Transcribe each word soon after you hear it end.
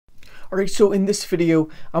Alright, so in this video,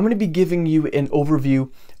 I'm going to be giving you an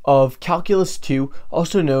overview of Calculus 2,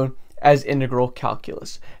 also known as Integral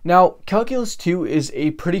Calculus. Now, Calculus 2 is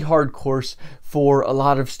a pretty hard course for a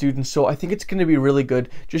lot of students, so I think it's going to be really good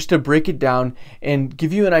just to break it down and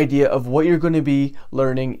give you an idea of what you're going to be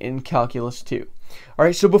learning in Calculus 2.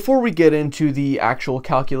 Alright, so before we get into the actual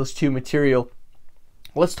Calculus 2 material,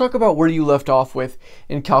 let's talk about where you left off with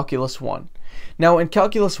in Calculus 1. Now, in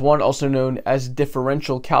Calculus 1, also known as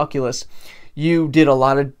differential calculus, you did a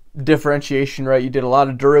lot of differentiation, right? You did a lot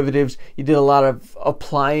of derivatives, you did a lot of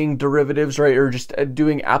applying derivatives, right? Or just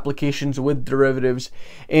doing applications with derivatives,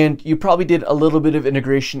 and you probably did a little bit of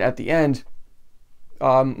integration at the end,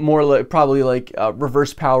 more like probably like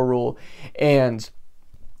reverse power rule and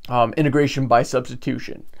integration by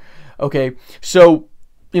substitution. Okay, so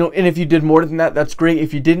and if you did more than that, that's great.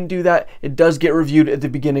 If you didn't do that, it does get reviewed at the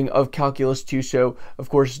beginning of Calculus 2, so of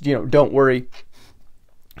course, don't worry.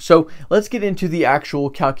 So let's get into the actual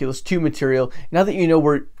Calculus 2 material now that you know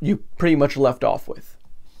where you pretty much left off with.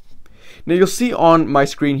 Now you'll see on my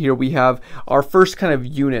screen here we have our first kind of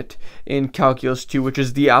unit in Calculus 2, which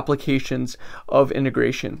is the applications of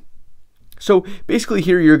integration. So basically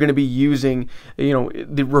here you're going to be using,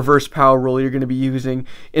 the reverse power rule, you're going to be using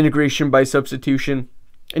integration by substitution,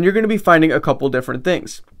 and you're going to be finding a couple different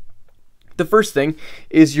things. The first thing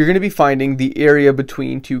is you're going to be finding the area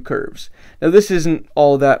between two curves. Now this isn't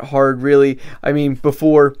all that hard really. I mean,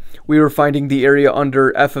 before we were finding the area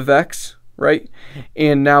under f of x, right?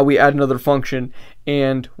 And now we add another function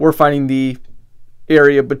and we're finding the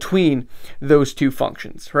area between those two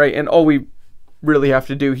functions, right? And all we really have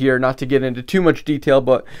to do here, not to get into too much detail,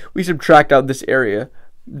 but we subtract out this area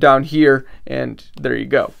down here and there you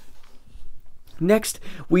go. Next,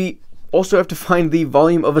 we also have to find the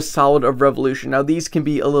volume of a solid of revolution. Now these can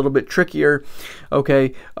be a little bit trickier.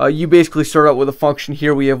 Okay, you basically start out with a function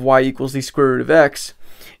here. We have y equals the square root of x,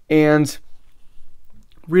 and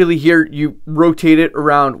really here you rotate it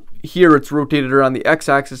around. Here it's rotated around the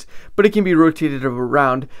x-axis, but it can be rotated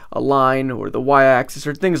around a line or the y-axis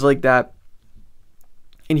or things like that.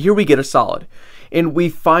 And here we get a solid, and we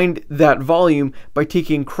find that volume by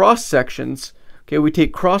taking cross sections. Okay, we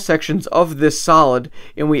take cross sections of this solid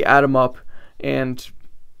and we add them up, and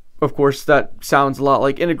of course that sounds a lot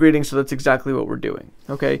like integrating, so that's exactly what we're doing.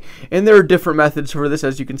 Okay, and there are different methods for this,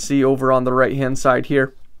 as you can see over on the right hand side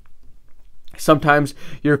here. Sometimes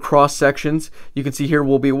your cross sections, you can see here,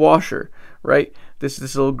 will be a washer, right? This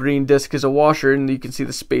little green disc is a washer, and you can see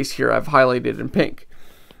the space here I've highlighted in pink.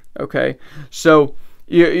 Okay, so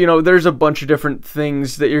there's a bunch of different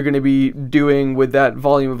things that you're going to be doing with that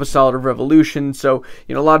volume of a solid of revolution. So,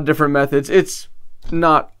 a lot of different methods. It's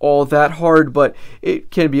not all that hard, but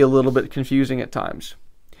it can be a little bit confusing at times.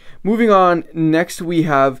 Moving on, next we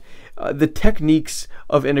have the techniques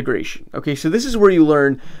of integration. Okay, so this is where you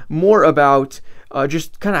learn more about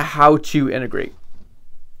just kind of how to integrate.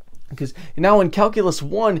 Because now in Calculus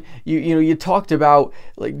 1, you talked about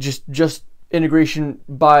like just integration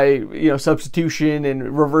by substitution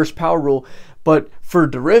and reverse power rule, but for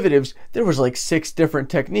derivatives there was like 6 different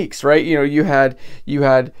techniques, right? You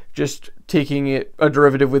had just taking a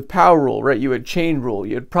derivative with power rule, right? You had chain rule,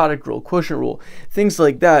 you had product rule, quotient rule, things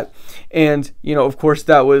like that. And of course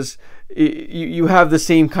that was you have the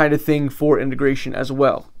same kind of thing for integration as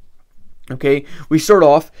well. Okay, we start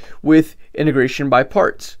off with integration by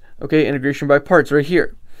parts. Okay, integration by parts right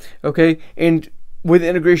here. Okay, and with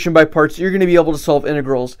integration by parts, you're going to be able to solve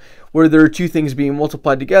integrals where there are two things being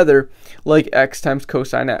multiplied together, like x times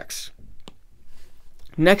cosine x.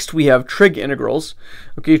 Next, we have trig integrals.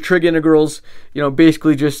 Okay, trig integrals,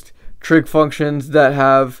 basically just trig functions that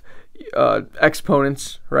have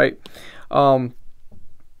exponents, right?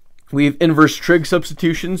 We have inverse trig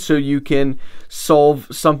substitution, so you can solve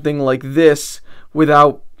something like this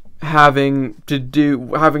without having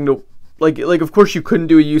to like of course you couldn't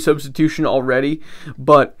do a u substitution already,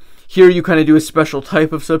 but here you kind of do a special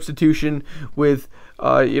type of substitution with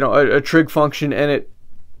a trig function, and it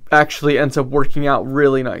actually ends up working out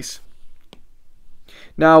really nice.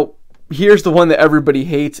 Now here's the one that everybody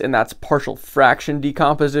hates, and that's partial fraction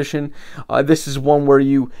decomposition. This is one where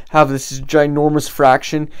you have this ginormous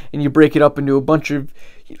fraction and you break it up into a bunch of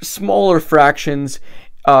smaller fractions,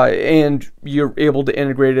 and you're able to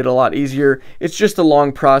integrate it a lot easier. It's just a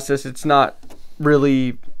long process. It's not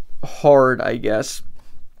really hard, I guess.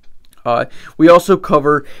 We also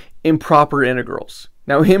cover improper integrals.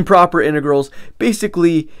 Now, improper integrals,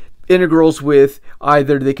 basically integrals with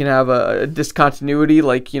either they can have a discontinuity,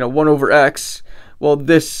 like 1 over x. Well,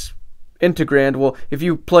 this integrand, well, if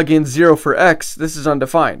you plug in 0 for x, this is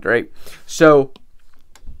undefined, right? So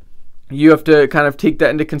you have to kind of take that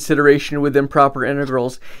into consideration with improper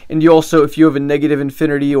integrals. And you also, if you have a negative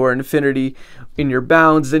infinity or infinity in your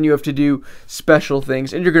bounds, then you have to do special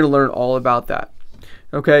things, and you're going to learn all about that.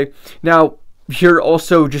 Okay, now you're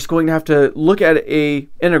also just going to have to look at a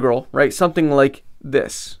integral, right? Something like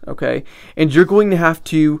this, okay? And you're going to have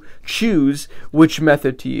to choose which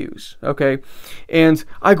method to use, okay? And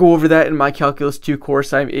I go over that in my Calculus 2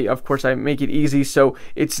 course. Of course, I make it easy, so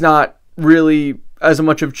it's not really as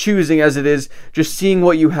much of choosing as it is just seeing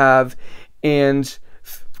what you have and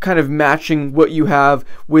kind of matching what you have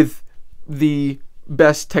with the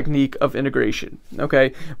best technique of integration,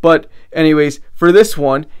 okay? But anyways, for this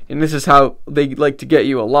one, and this is how they like to get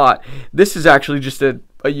you a lot, this is actually just a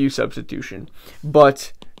U substitution,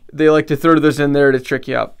 but they like to throw those in there to trick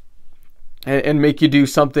you up and make you do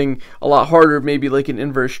something a lot harder, maybe like an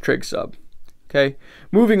inverse trig sub. Okay,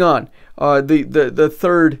 moving on. The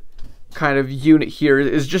third kind of unit here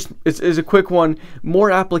is a quick one, more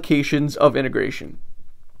applications of integration.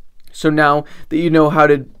 So now that you know how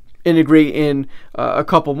to integrate in a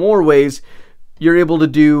couple more ways, you're able to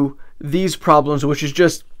do these problems, which is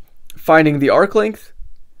just finding the arc length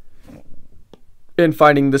and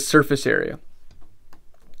finding the surface area.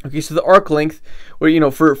 Okay, so the arc length, well, you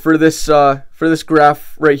know, for this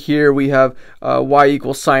graph right here, we have y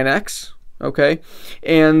equals sine x. Okay,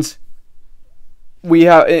 and we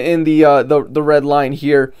have in the red line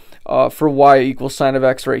here for y equals sine of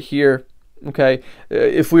x right here. Okay,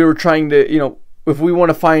 if we were trying to, you know, if we want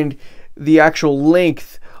to find the actual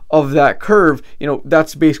length of that curve, you know,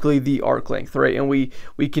 that's basically the arc length, right? And we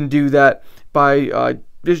can do that by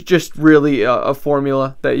it's just really a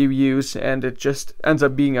formula that you use, and it just ends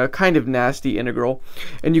up being a kind of nasty integral.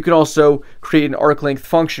 And you can also create an arc length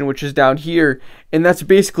function, which is down here, and that's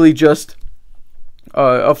basically just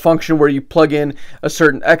a function where you plug in a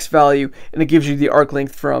certain x value, and it gives you the arc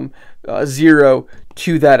length from 0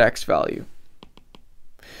 to that x value.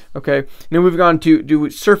 Okay, now moving on to do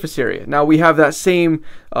surface area. Now we have that same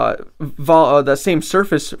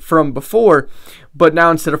surface from before, but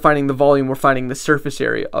now instead of finding the volume, we're finding the surface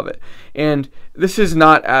area of it. And this is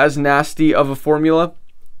not as nasty of a formula.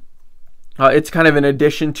 It's kind of an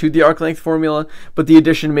addition to the arc length formula, but the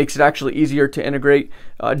addition makes it actually easier to integrate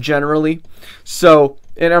generally. So,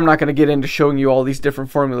 and I'm not going to get into showing you all these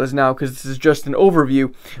different formulas now because this is just an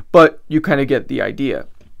overview, but you kind of get the idea.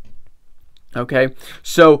 Okay,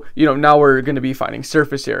 so, you know, now we're going to be finding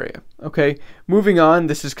surface area. Okay, moving on,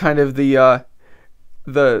 this is kind of the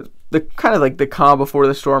kind of like the calm before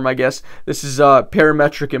the storm, I guess. This is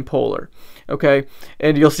parametric and polar. Okay,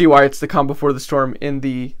 and you'll see why it's the calm before the storm in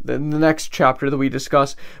the next chapter that we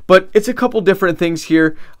discuss. But it's a couple different things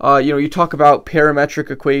here. You know, you talk about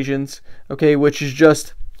parametric equations, okay, which is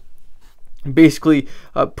just basically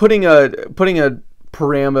putting a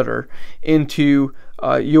parameter into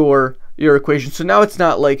your equation. So now it's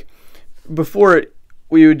not like before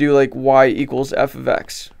we would do like y equals f of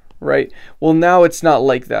x, right? Well, now it's not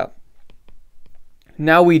like that.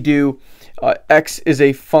 Now we do x is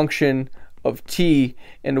a function of t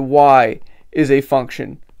and y is a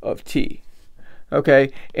function of t.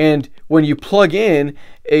 Okay, and when you plug in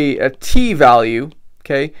a t value,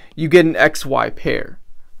 okay, you get an xy pair.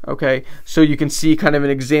 Okay, so you can see kind of an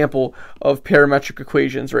example of parametric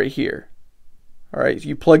equations right here. All right, so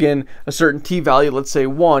you plug in a certain t value, let's say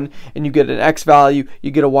 1, and you get an x value,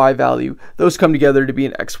 you get a y value. Those come together to be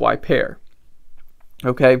an xy pair.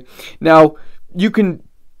 Okay, now you can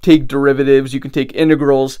take derivatives, you can take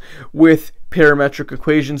integrals with parametric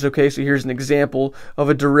equations. Okay, so here's an example of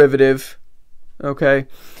a derivative. Okay,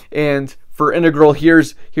 and for integral,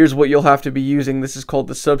 here's what you'll have to be using. This is called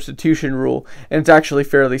the substitution rule, and it's actually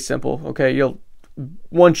fairly simple. Okay,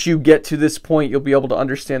 once you get to this point, you'll be able to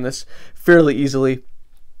understand this fairly easily.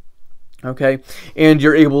 Okay, and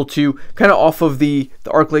you're able to kind of off of the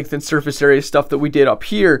arc length and surface area stuff that we did up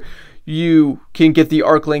here, you can get the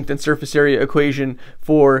arc length and surface area equation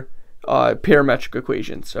for parametric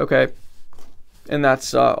equations. Okay, and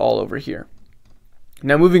that's all over here.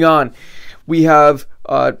 Now moving on, we have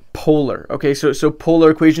polar. Okay, so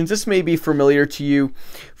polar equations. This may be familiar to you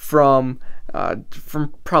from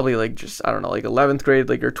probably like just, I don't know, like 11th grade,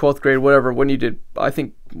 like your 12th grade, whatever, when you did, I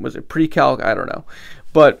think, was it pre-calc? I don't know.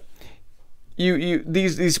 But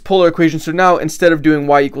these polar equations, so now instead of doing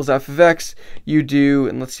y equals f of x, you do,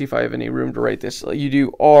 and let's see if I have any room to write this, you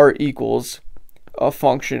do r equals a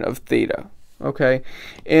function of theta. Okay,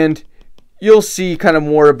 and you'll see kind of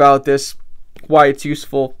more about this, why it's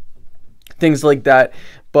useful, things like that.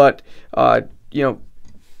 But you know,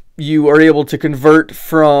 you are able to convert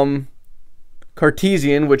from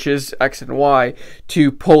Cartesian, which is x and y,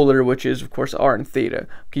 to polar, which is, of course, r and theta,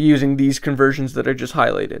 okay, using these conversions that I just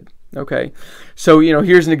highlighted. Okay, so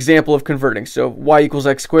here's an example of converting. So y equals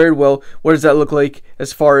x squared. Well, what does that look like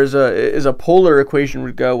as far as a polar equation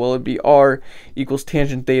would go? Well, it'd be r equals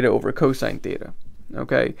tangent theta over cosine theta.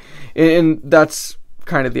 Okay, and that's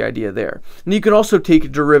kind of the idea there. And you can also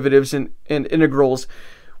take derivatives and integrals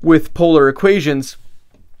with polar equations.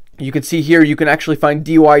 You can see here you can actually find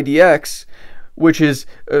dy dx, which is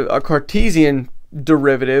a Cartesian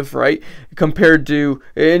derivative, right? Compared to,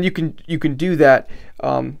 and you can do that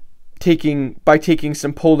by taking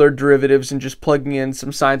some polar derivatives and just plugging in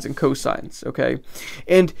some sines and cosines, okay?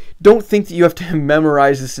 And don't think that you have to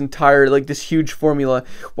memorize this entire, like, this huge formula.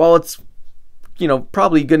 While it's,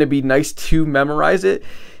 probably going to be nice to memorize it,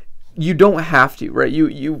 you don't have to, right?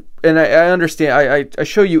 And I understand, I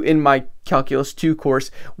show you in my Calculus 2 course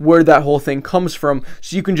where that whole thing comes from,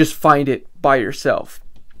 so you can just find it by yourself.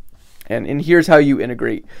 And here's how you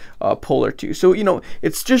integrate polar 2. So,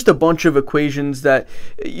 it's just a bunch of equations that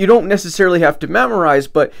you don't necessarily have to memorize,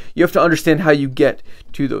 but you have to understand how you get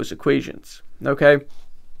to those equations, okay?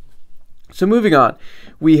 So moving on,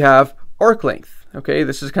 we have arc length, okay?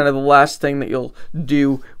 This is kind of the last thing that you'll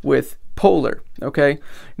do with polar, okay?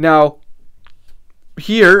 Now,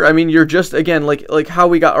 here, I mean, you're just, again, like how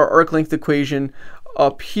we got our arc length equation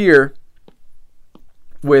up here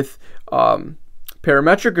with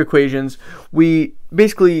parametric equations, we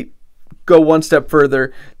basically go one step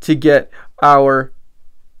further to get our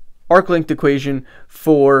arc length equation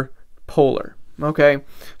for polar. Okay,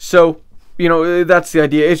 so that's the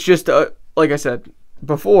idea. It's just like I said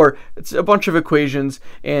before, it's a bunch of equations,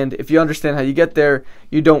 and if you understand how you get there,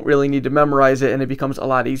 you don't really need to memorize it, and it becomes a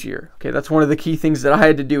lot easier. Okay, that's one of the key things that I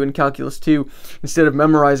had to do in Calculus 2 instead of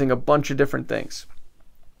memorizing a bunch of different things.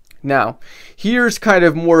 Now, here's kind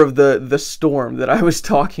of more of the storm that I was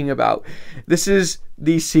talking about. This is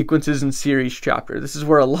the sequences and series chapter. This is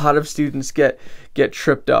where a lot of students get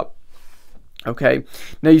tripped up. Okay,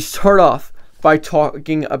 now you start off by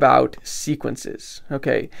talking about sequences.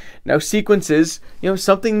 Okay, now sequences,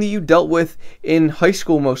 something that you dealt with in high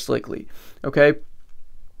school most likely. Okay,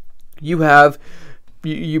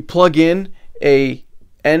 you plug in a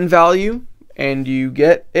n value and you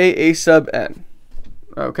get a sub n.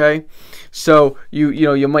 Okay, so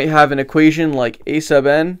you might have an equation like a sub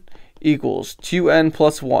n equals 2n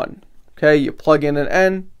plus 1. Okay, you plug in an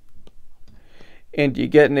n and you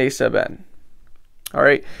get an a sub n. All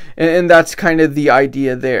right, and that's kind of the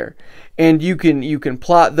idea there. And you can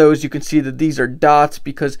plot those. You can see that these are dots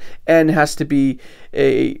because n has to be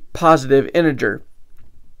a positive integer.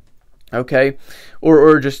 Okay,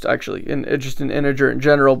 or just actually just an integer in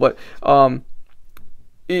general, but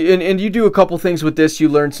and you do a couple things with this. You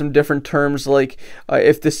learn some different terms like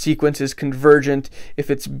if the sequence is convergent, if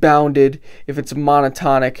it's bounded, if it's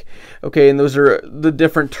monotonic. Okay, and those are the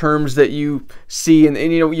different terms that you see, and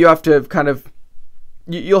you have to kind of,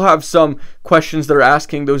 you'll have some questions that are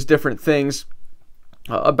asking those different things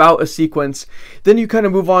about a sequence. Then you kind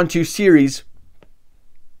of move on to series,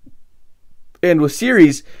 and with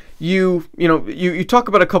series, you talk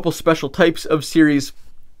about a couple special types of series.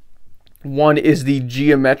 One is the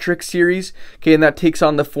geometric series, okay, and that takes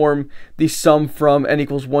on the form, the sum from n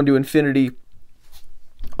equals 1 to infinity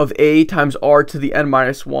of a times r to the n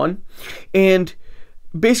minus 1. And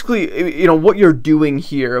basically, what you're doing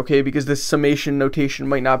here, okay, because this summation notation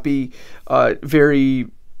might not be very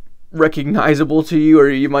recognizable to you, or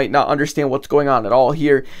you might not understand what's going on at all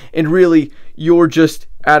here, and really, you're just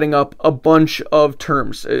adding up a bunch of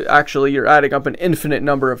terms. Actually, you're adding up an infinite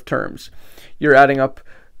number of terms. You're adding up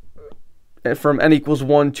from n equals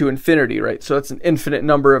 1 to infinity, right? So that's an infinite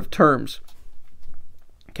number of terms.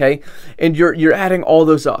 Okay, and you're adding all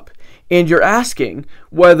those up, and you're asking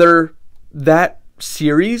whether that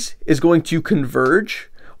series is going to converge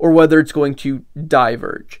or whether it's going to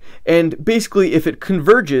diverge. And basically, if it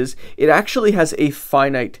converges, it actually has a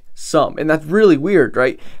finite sum, and that's really weird,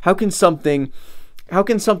 right? How can something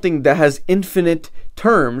that has infinite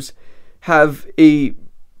terms have a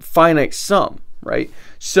finite sum, right?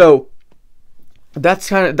 So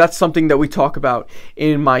that's something that we talk about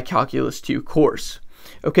in my Calculus 2 course.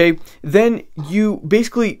 Okay, then you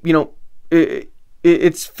basically,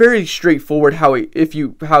 it's very straightforward how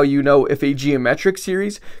you know if a geometric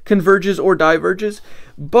series converges or diverges,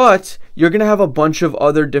 but you're going to have a bunch of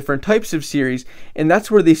other different types of series, and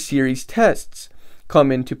that's where the series tests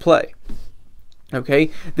come into play.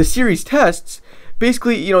 Okay, the series tests,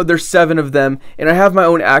 basically, there's 7 of them, and I have my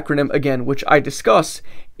own acronym again, which I discuss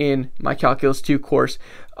in my Calculus 2 course,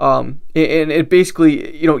 and it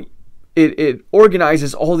basically, it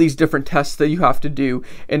organizes all these different tests that you have to do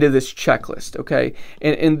into this checklist, okay?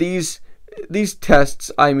 And these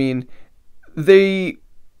tests, I mean, they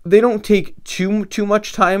don't take too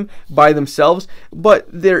much time by themselves, but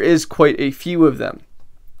there is quite a few of them.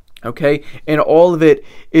 Okay, and all of it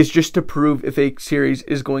is just to prove if a series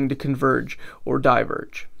is going to converge or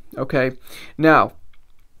diverge. Okay, now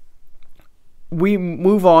we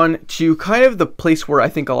move on to kind of the place where I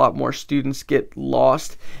think a lot more students get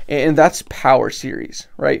lost, and that's power series,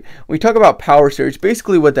 right? When we talk about power series,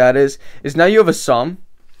 basically what that is now you have a sum,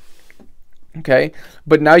 okay,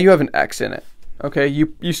 but now you have an x in it, okay?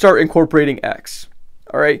 You start incorporating x,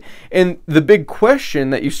 all right? And the big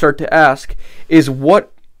question that you start to ask is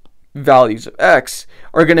what values of x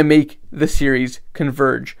are going to make the series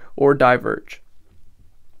converge or diverge.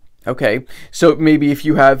 Okay, so maybe if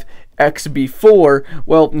you have x be 4,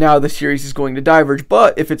 well, now the series is going to diverge,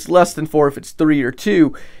 but if it's less than 4, if it's 3 or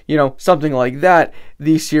 2, you know, something like that,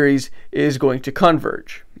 the series is going to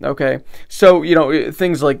converge. Okay, so, you know,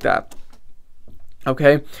 things like that.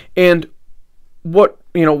 Okay, and what,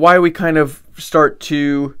 you know, why we kind of start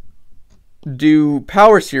to do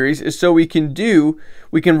power series is so we can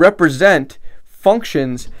represent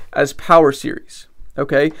functions as power series.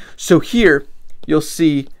 Okay, so here you'll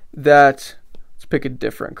see that, let's pick a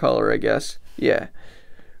different color, I guess. Yeah,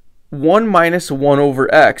 1 minus 1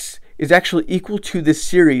 over x is actually equal to this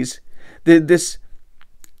series, this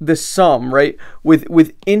sum, right,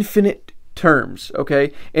 with infinite terms.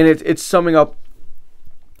 Okay, and it's summing up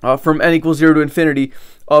from n equals 0 to infinity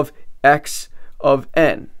of x of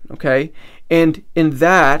n. Okay, and in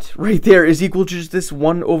that right there is equal to just this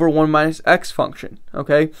 1 over 1 minus x function.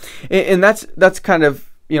 Okay, and that's kind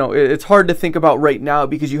of, you know, it's hard to think about right now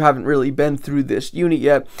because you haven't really been through this unit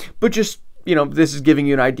yet, but just, you know, this is giving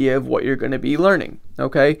you an idea of what you're going to be learning.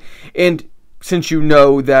 Okay, and since you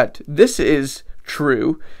know that this is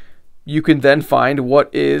true, you can then find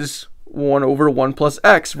what is 1 over 1 plus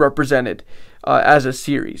x represented as a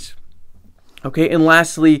series. Okay, and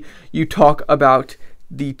lastly, you talk about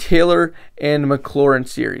the Taylor and Maclaurin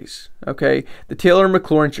series. Okay, the Taylor and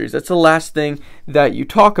Maclaurin series, that's the last thing that you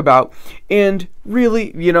talk about. And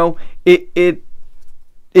really, you know,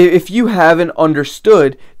 if you haven't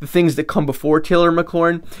understood the things that come before Taylor and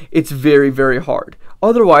Maclaurin, it's very, very hard.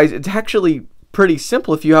 Otherwise, it's actually pretty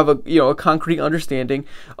simple if you have a concrete understanding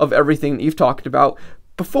of everything that you've talked about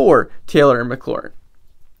before Taylor and Maclaurin.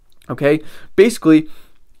 Okay, basically,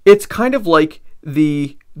 it's kind of like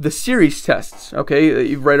the series tests,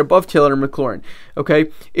 okay, right above Taylor and Maclaurin. Okay,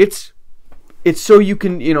 it's so you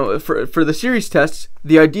can, you know, for the series tests,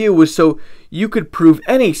 the idea was so you could prove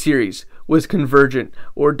any series was convergent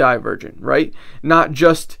or divergent, right? Not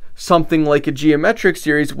just something like a geometric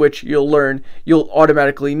series, which you'll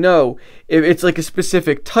automatically know if it's like a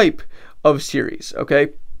specific type of series.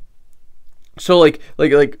 Okay, so like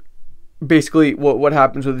basically what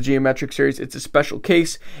happens with a geometric series, it's a special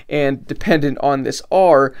case, and dependent on this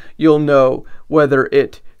R, you'll know whether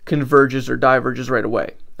it converges or diverges right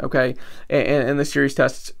away. Okay, and the series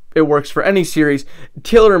tests, it works for any series.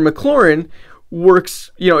 Taylor and Maclaurin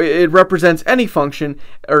works, you know, it represents any function,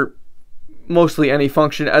 or mostly any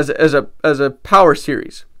function, as a power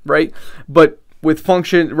series, right? But with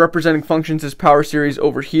representing functions as power series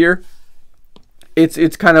over here,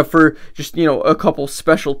 it's kind of for just, you know, a couple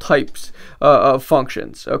special types of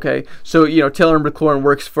functions. Okay, so, you know, Taylor and Maclaurin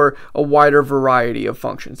works for a wider variety of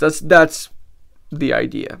functions. That's the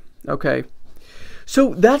idea. Okay,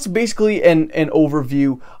 so that's basically an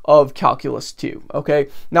overview of Calculus 2. Okay,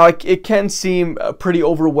 now it can seem pretty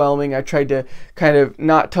overwhelming. I tried to kind of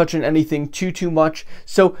not touch on anything too much,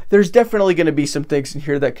 so there's definitely going to be some things in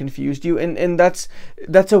here that confused you, and that's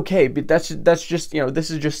okay. But that's just, you know, this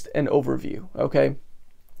is just an overview. Okay,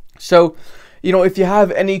 so, you know, if you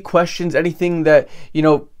have any questions, anything that, you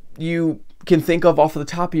know, you can think of off the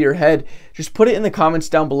top of your head, just put it in the comments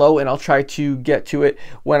down below, and I'll try to get to it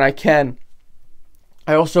when I can.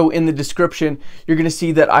 I also, in the description, you're going to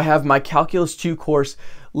see that I have my Calculus 2 course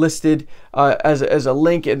listed as a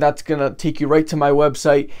link, and that's going to take you right to my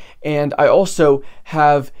website. And I also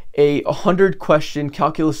have a 100-question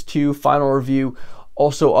Calculus 2 final review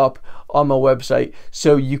also up on my website,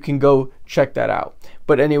 so you can go check that out.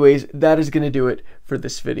 But anyways, that is going to do it for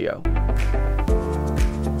this video.